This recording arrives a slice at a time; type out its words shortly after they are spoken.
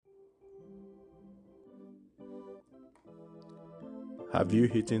Have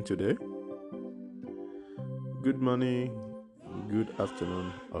you eaten today? Good morning, good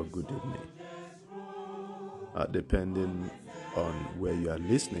afternoon, or good evening, depending on where you are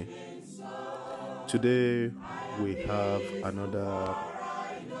listening. Today, we have another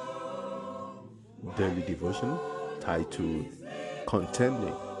daily devotion titled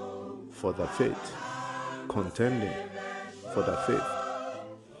Contending for the Faith. Contending for the Faith.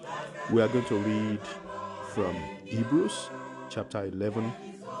 We are going to read from Hebrews chapter 11,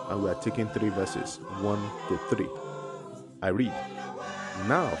 and we are taking 3 verses 1 to 3. I read,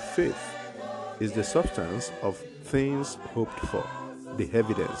 Now faith is the substance of things hoped for, the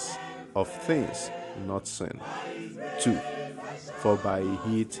evidence of things not seen. 2. For by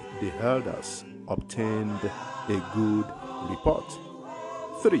it the elders obtained a good report.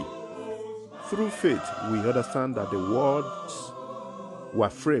 3. Through faith we understand that the worlds were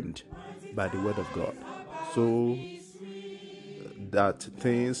framed by the word of God, so that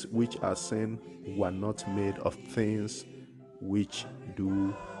things which are seen were not made of things which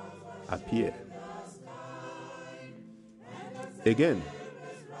do appear. Again,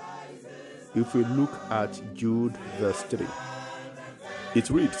 if we look at Jude verse 3, it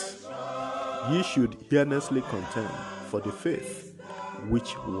reads, Ye should earnestly contend for the faith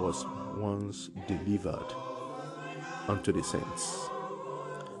which was once delivered unto the saints.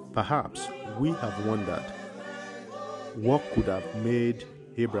 Perhaps we have wondered what could have made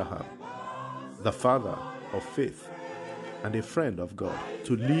Abraham, the father of faith and a friend of God,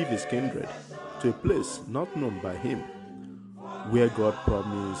 to leave his kindred to a place not known by him, where God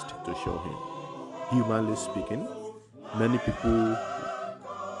promised to show him. Humanly speaking, many people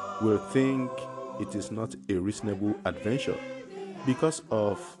will think it is not a reasonable adventure because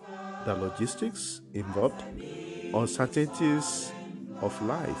of the logistics involved, uncertainties of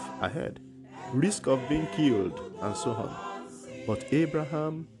life ahead, risk of being killed, and so on. But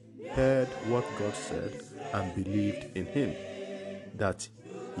Abraham heard what God said and believed in him, that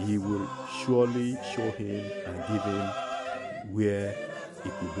he will surely show him and give him where he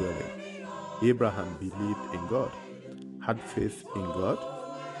could dwell in. Abraham believed in God, had faith in God,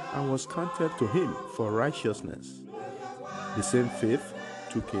 and was counted to him for righteousness. The same faith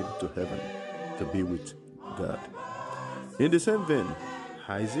took him to heaven to be with God. In the same vein,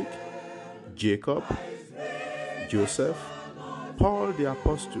 Isaac, Jacob, Joseph, Paul the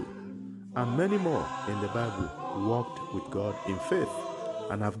Apostle, and many more in the Bible walked with God in faith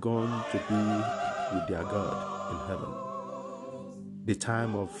and have gone to be with their God in heaven. The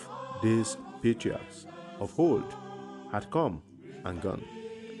time of these patriarchs of old had come and gone,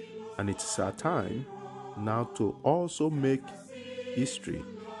 and it is our time now to also make history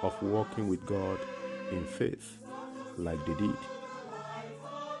of walking with God in faith like they did.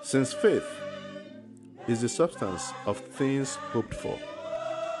 Since faith is the substance of things hoped for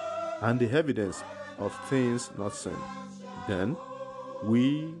and the evidence of things not seen, then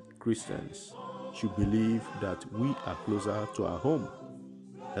we Christians should believe that we are closer to our home,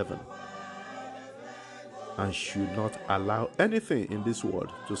 heaven, and should not allow anything in this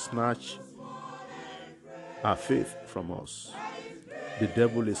world to snatch our faith from us. The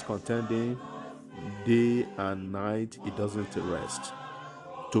devil is contending day and night, he doesn't rest,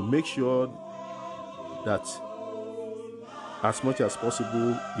 to make sure that as much as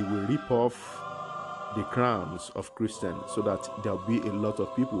possible he will rip off the crowns of Christians so that there will be a lot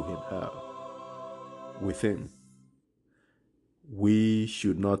of people in hell with him. We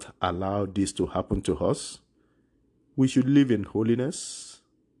should not allow this to happen to us. We should live in holiness.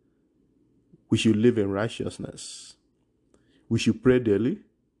 We should live in righteousness. We should pray daily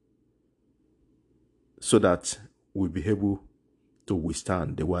so that we'll be able to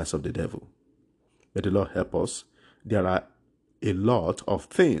withstand the wiles of the devil. May the Lord help us. There are a lot of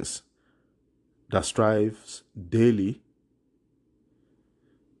things that strives daily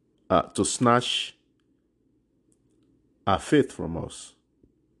to snatch our faith from us.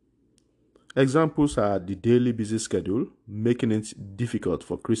 Examples are the daily busy schedule, making it difficult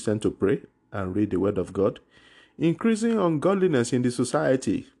for Christians to pray and read the Word of God, increasing ungodliness in the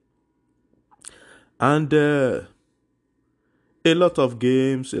society, and a lot of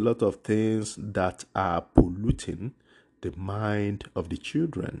games, a lot of things that are polluting the mind of the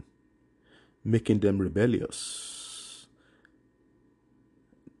children, making them rebellious.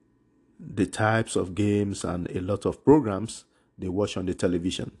 The types of games and a lot of programs they watch on the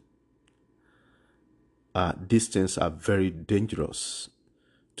television. These things are very dangerous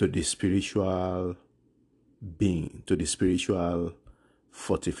to the spiritual being, to the spiritual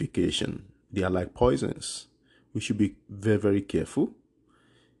fortification. They are like poisons. We should be very, very careful.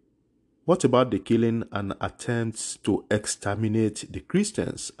 What about the killing and attempts to exterminate the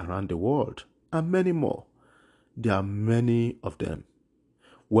Christians around the world? And many more. There are many of them.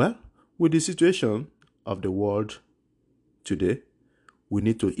 Well, with the situation of the world today, we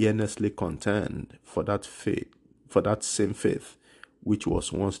need to earnestly contend for that faith, for that same faith which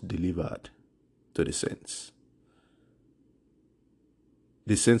was once delivered to the saints.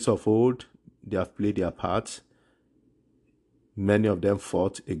 The saints of old, they have played their part. Many of them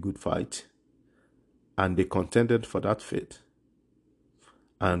fought a good fight, and they contended for that faith,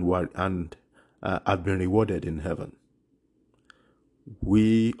 and have been rewarded in heaven.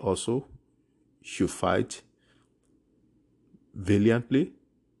 We also should fight valiantly,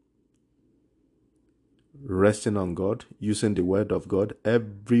 resting on God, using the word of God.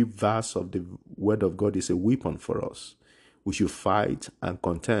 Every verse of the word of God is a weapon for us. We should fight and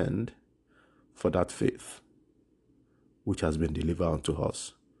contend for that faith which has been delivered unto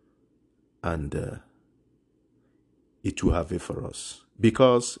us, and it will have it for us,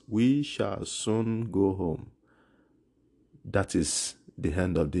 because we shall soon go home. That is the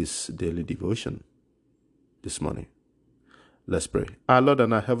end of this daily devotion this morning. Let's pray. Our Lord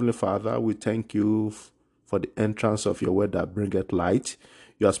and our Heavenly Father, we thank you for the entrance of your word that bringeth light.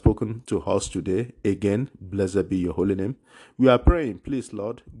 You have spoken to us today. Again, blessed be your holy name. We are praying, please,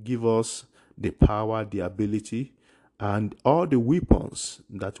 Lord, give us the power, the ability, and all the weapons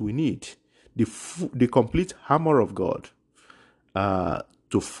that we need, the complete armor of God,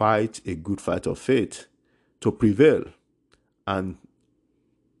 to fight a good fight of faith, to prevail, and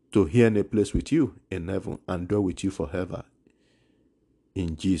to earn a place with you in heaven and dwell with you forever.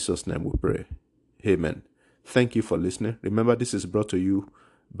 In Jesus' name we pray. Amen. Thank you for listening. Remember, this is brought to you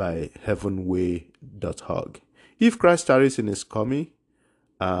by heavenway.org. If Christ tarries in his coming,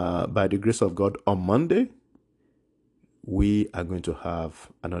 by the grace of God, on Monday, we are going to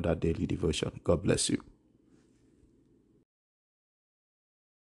have another daily devotion. God bless you.